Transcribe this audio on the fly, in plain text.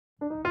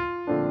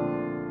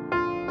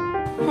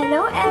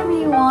Hello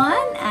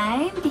everyone,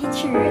 I'm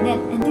Teacher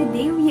Renette and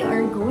today we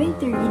are going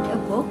to read a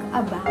book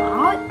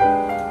about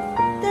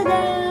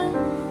tada!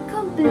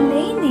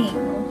 Complaining.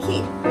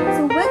 Okay,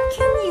 so what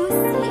can you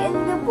see in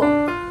the book?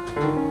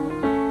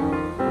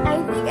 I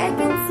think I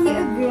can see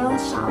a girl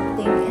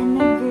shouting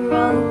and a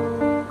girl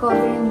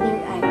covering her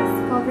eyes.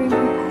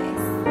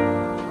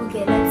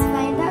 Okay, let's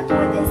find out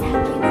what is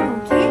happening,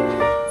 okay?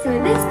 So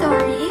this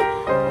story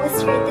was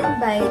written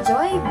by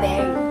Joy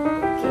Berry.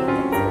 Okay,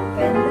 let's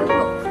open the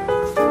book.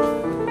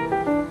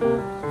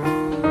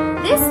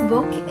 This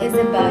book is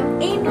about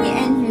Amy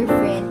and her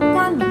friend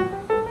Tammy.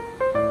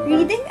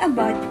 Reading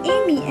about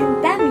Amy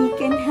and Tammy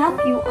can help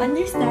you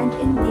understand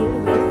and deal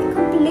with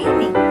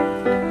complaining.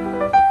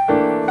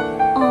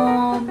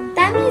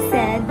 Tammy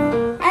said,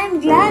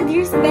 "I'm glad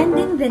you're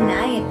spending the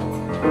night."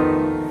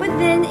 But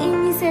then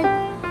Amy said,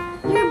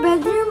 "Your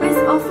bedroom is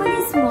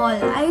awfully small.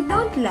 I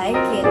don't like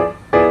it."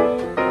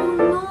 Oh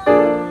no.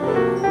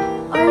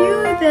 Are you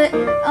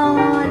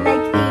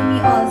like Amy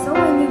also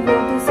when you go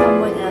to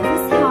someone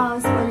else's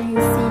house or you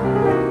see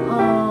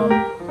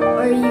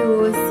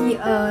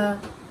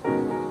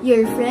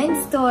your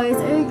friend's toys,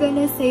 are you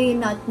gonna say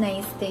not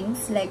nice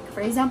things? Like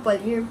for example,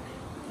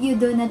 you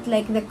do not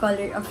like the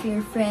color of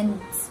your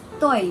friend's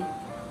toy.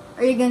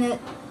 Are you gonna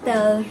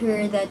tell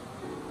her that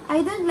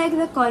I don't like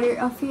the color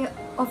of your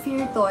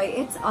toy,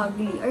 it's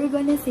ugly? Are you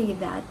gonna say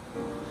that?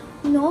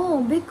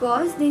 No,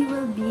 because they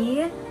will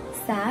be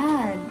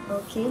sad.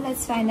 Okay,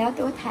 let's find out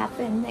what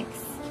happened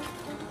next.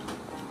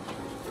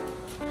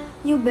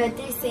 You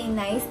better say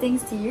nice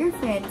things to your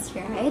friends,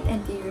 right?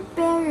 And to your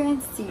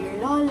parents, to your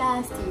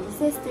lolas, to your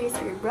sisters,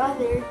 your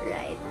brother,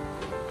 right?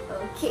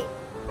 Okay.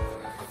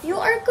 You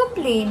are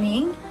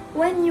complaining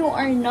when you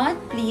are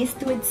not pleased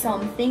with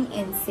something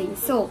and say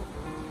so.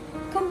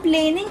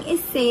 Complaining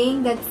is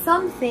saying that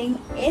something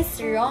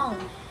is wrong.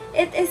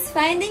 It is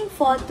finding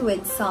fault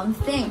with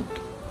something.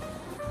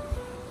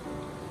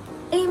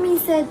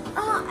 Amy said,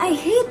 I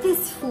hate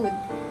this food.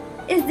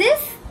 Is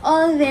this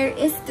all there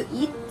is to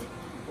eat?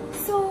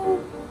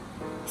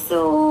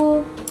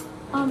 So,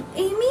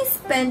 Amy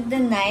spent the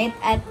night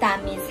at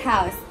Tammy's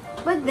house.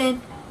 But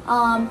then,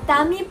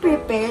 Tammy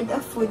prepared a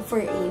food for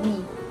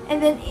Amy.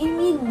 And then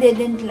Amy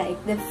didn't like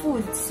the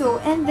food. So,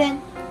 and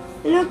then,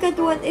 look at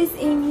what is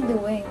Amy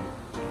doing.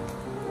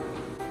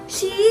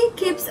 She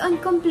keeps on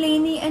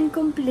complaining and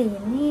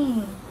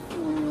complaining.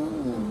 Oh no.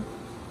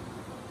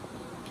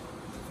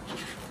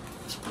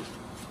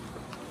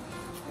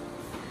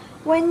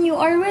 When you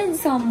are with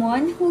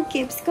someone who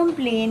keeps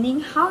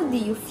complaining, how do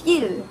you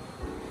feel?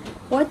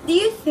 What do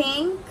you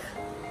think?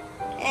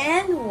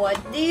 And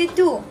what do you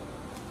do?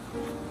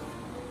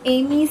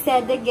 Amy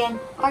said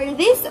again, "Are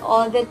these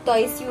all the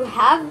toys you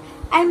have?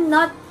 I'm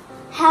not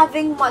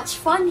having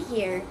much fun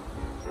here."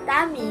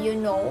 Tammy, you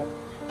know.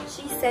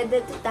 She said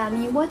that to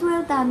Tammy. What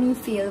will Tammy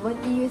feel?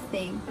 What do you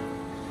think?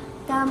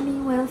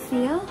 Tammy will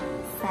feel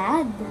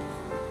sad.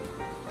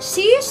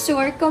 "She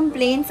sure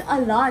complains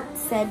a lot,"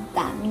 said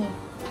Tammy.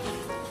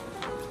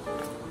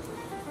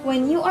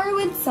 When you are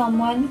with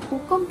someone who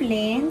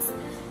complains,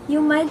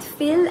 you might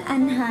feel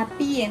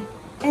unhappy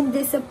and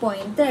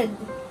disappointed.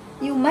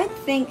 You might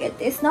think it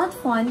is not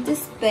fun to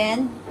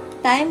spend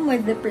time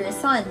with the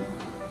person.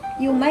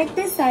 You might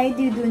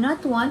decide you do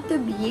not want to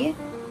be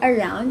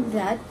around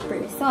that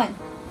person.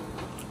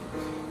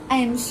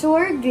 I'm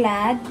sure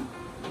glad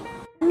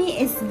Tammy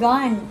is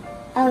gone.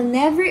 I'll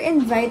never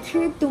invite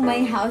her to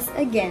my house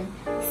again.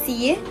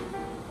 See?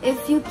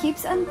 If you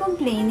keeps on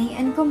complaining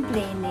and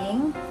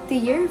complaining to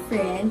your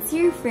friends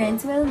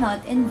will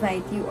not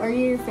invite you or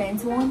your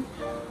friends won't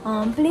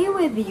play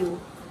with you.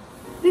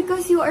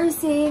 Because you are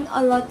saying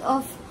a lot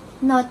of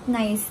not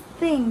nice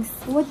things.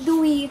 What do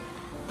we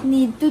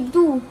need to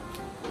do?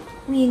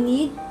 We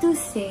need to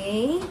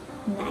say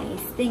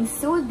nice things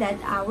so that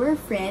our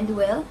friend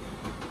will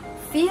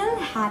feel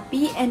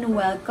happy and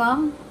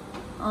welcome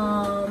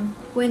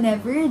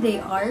whenever they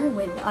are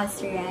with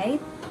us, right?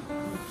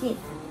 Okay.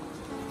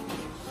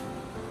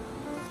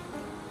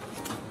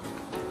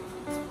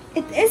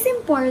 It is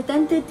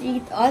important to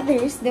treat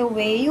others the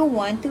way you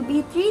want to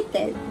be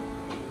treated.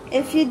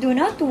 If you do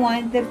not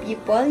want the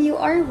people you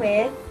are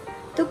with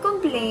to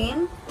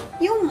complain,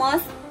 you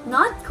must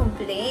not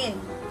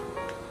complain.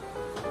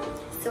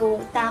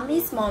 So,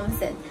 Tammy's mom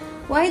said,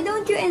 "Why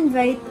don't you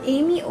invite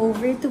Amy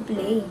over to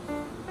play?"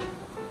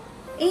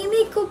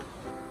 Amy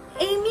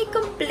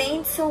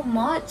complained so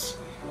much.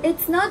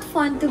 "It's not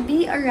fun to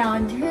be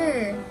around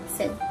her,"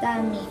 said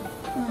Tammy.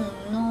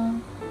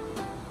 No,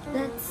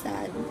 that's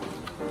sad.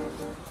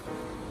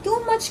 Too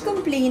much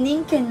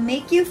complaining can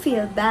make you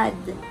feel bad.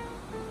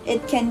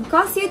 It can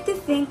cause you to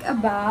think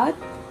about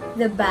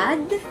the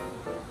bad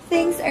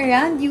things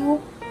around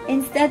you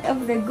instead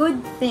of the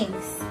good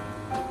things.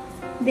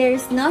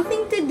 There's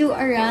nothing to do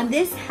around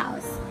this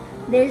house.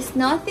 There's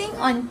nothing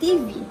on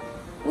TV.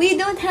 We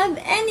don't have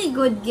any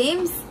good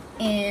games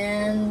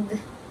and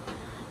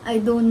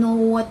I don't know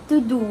what to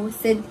do,"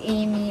 said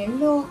Amy.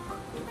 Look,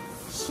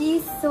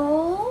 she's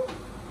so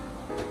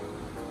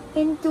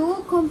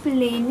into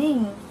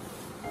complaining.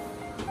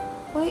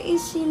 Why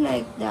is she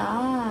like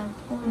that?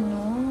 Oh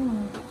no.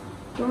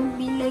 Don't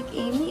be like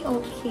Amy,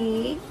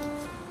 okay?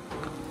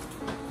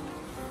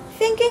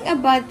 Thinking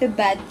about the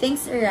bad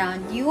things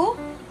around you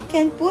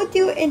can put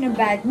you in a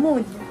bad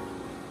mood.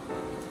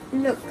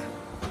 Look,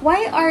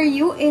 why are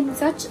you in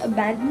such a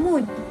bad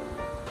mood?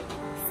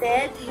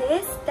 Said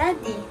his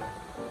daddy.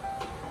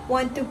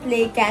 Want to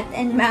play cat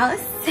and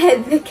mouse?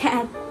 Said the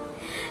cat.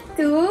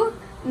 To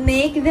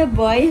make the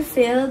boy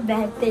feel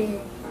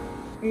better.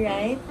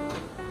 Right?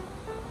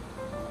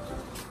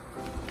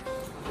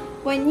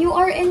 When you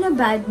are in a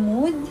bad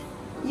mood,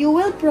 you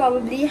will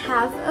probably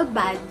have a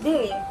bad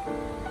day.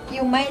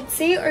 You might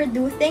say or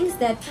do things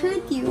that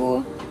hurt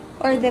you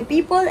or the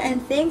people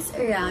and things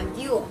around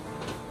you.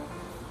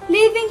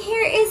 Living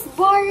here is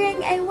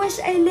boring. I wish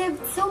I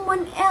lived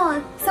somewhere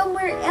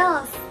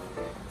else,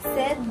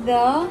 said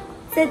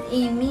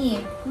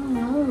Amy. Oh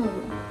no.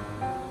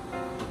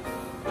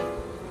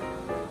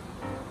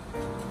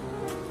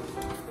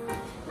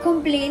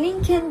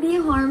 Complaining can be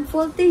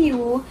harmful to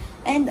you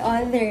and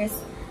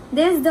others.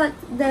 This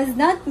does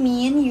not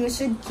mean you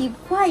should keep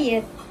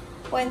quiet.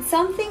 When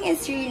something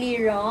is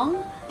really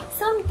wrong,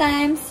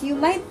 sometimes you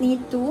might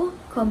need to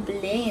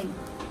complain.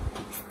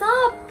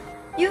 Stop!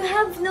 You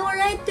have no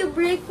right to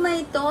break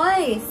my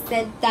toys,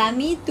 said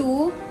Tammy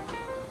to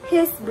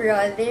his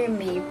brother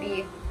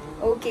maybe.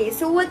 Okay,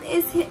 so what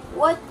is her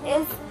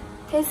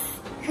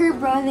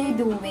brother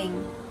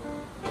doing?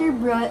 Her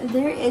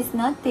brother is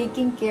not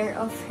taking care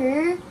of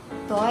her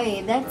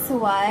toy. That's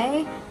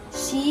why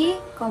she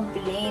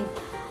complained.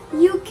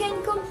 You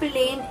can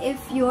complain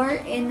if you're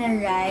in a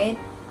right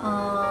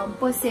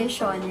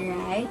position,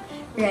 right?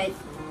 Right.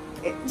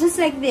 Just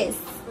like this.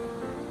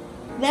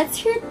 That's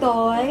her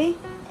toy,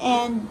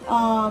 and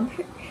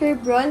her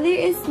brother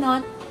is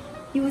not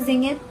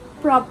using it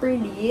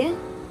properly.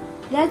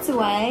 That's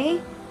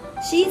why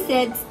she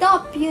said,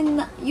 "Stop!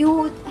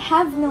 You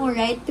have no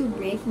right to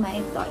break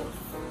my toys."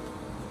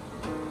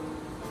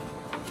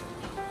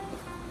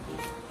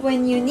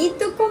 When you need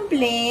to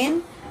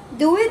complain,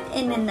 do it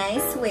in a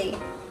nice way.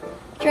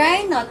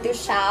 Try not to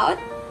shout.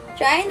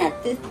 Try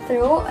not to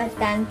throw a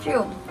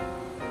tantrum.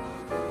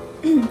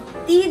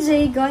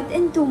 TJ got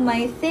into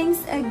my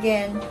things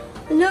again.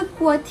 Look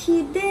what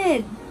he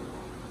did.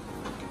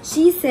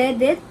 She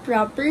said it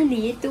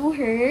properly to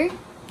her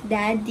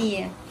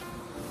daddy.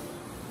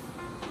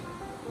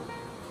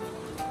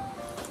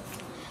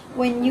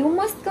 When you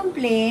must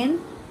complain,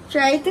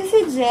 try to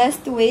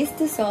suggest ways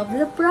to solve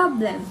the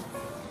problem.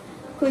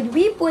 Could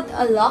we put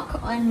a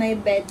lock on my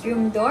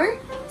bedroom door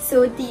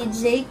so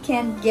TJ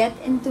can't get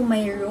into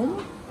my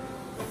room?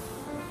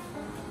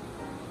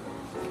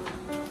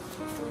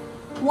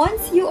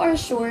 Once you are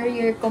sure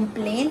your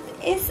complaint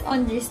is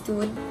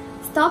understood,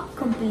 stop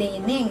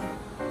complaining.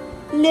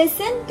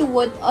 Listen to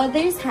what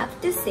others have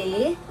to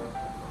say.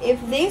 If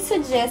they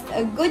suggest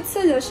a good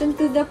solution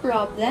to the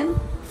problem,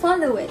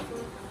 follow it.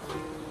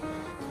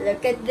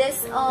 Look at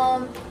this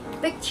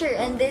picture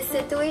and this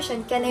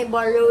situation. Can I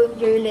borrow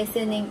your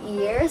listening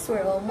ears?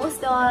 We're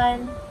almost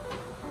done.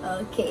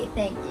 Okay,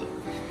 thank you.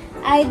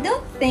 I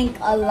don't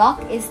think a lock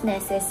is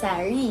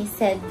necessary,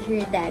 said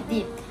her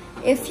daddy.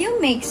 If you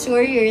make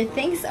sure your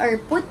things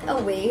are put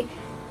away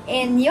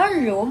in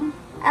your room,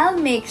 I'll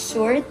make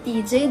sure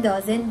TJ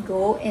doesn't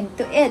go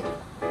into it.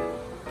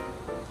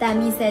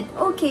 Tammy said,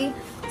 okay.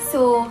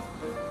 So,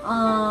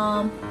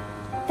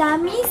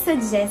 Tammy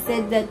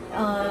suggested that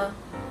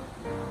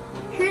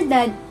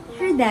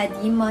her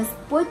daddy must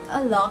put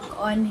a lock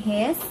on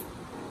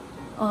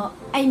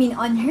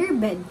on her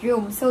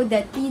bedroom so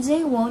that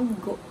TJ won't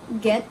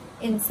get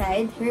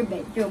inside her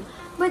bedroom.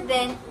 But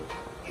then,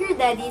 her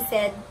daddy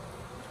said,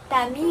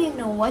 Tammy, you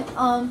know what?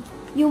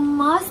 You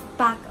must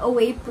pack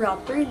away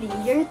properly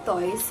your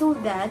toys so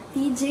that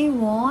TJ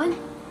won't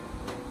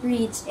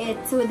reach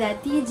it, so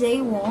that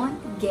TJ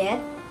won't get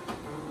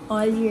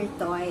all your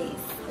toys.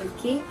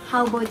 Okay?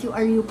 How about you?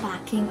 Are you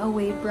packing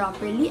away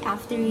properly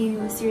after you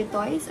use your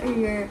toys or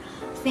your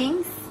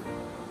things?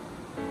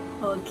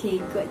 Okay,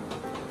 good.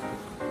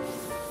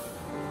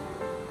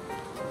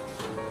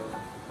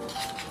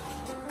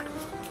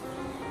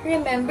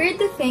 Remember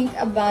to think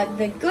about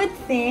the good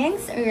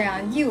things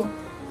around you.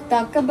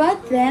 Talk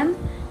about them.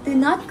 Do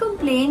not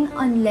complain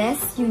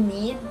unless you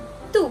need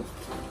to.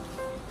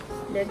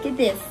 Look at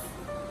this.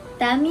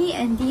 Tammy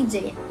and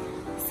TJ.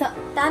 So,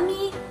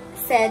 Tammy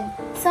said,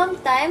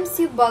 sometimes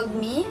you bug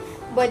me,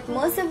 but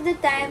most of the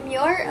time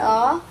you're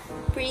a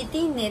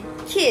pretty neat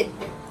kid.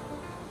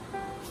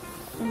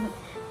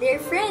 They're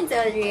friends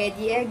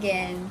already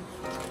again.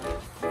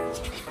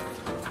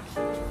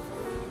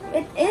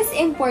 It is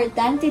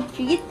important to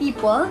treat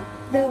people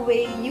the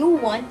way you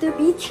want to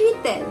be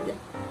treated.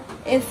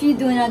 If you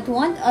do not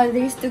want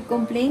others to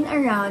complain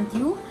around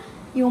you,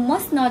 you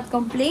must not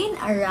complain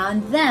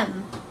around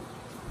them.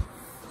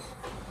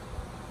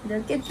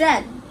 Look at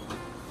that.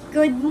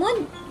 Good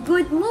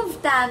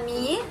move,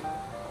 Tammy.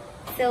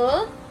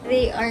 So,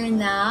 they are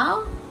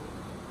now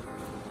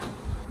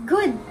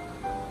good.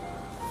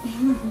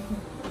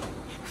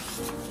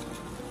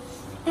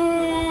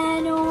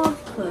 And we'll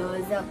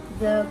close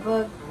the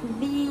book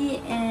The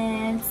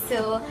End.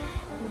 So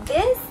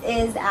this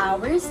is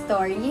our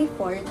story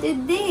for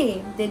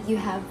today. Did you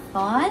have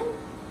fun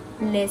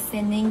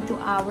listening to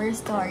our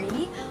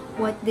story?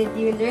 What did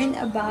you learn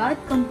about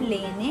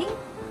complaining?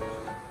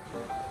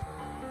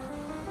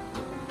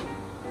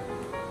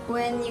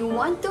 When you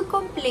want to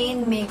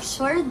complain, make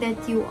sure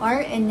that you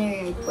are in the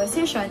right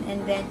position,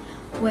 and then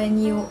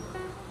when your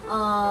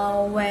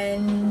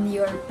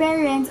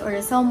parents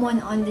or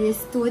someone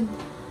understood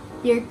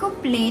your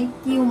complaint,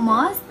 you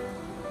must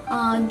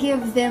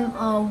give them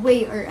a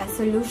way or a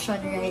solution,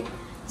 right?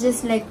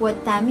 Just like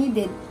what Tammy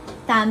did.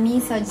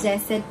 Tammy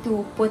suggested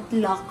to put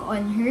lock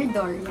on her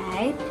door,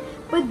 right?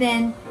 But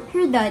then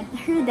her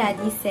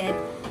daddy said,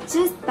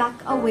 just pack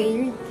away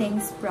your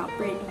things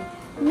properly.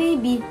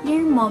 Maybe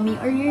your mommy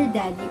or your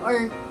daddy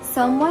or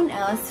someone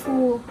else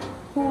who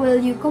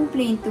will you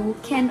complain to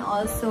can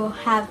also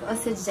have a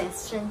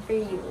suggestion for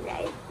you,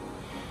 right?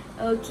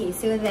 Okay,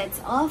 so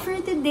that's all for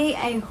today.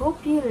 I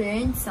hope you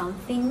learned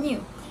something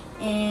new.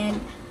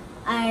 And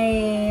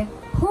I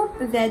hope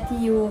that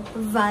you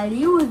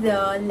value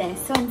the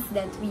lessons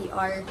that we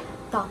are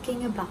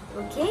talking about,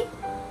 okay?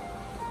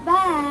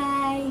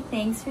 Bye!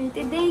 Thanks for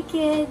today,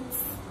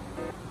 kids!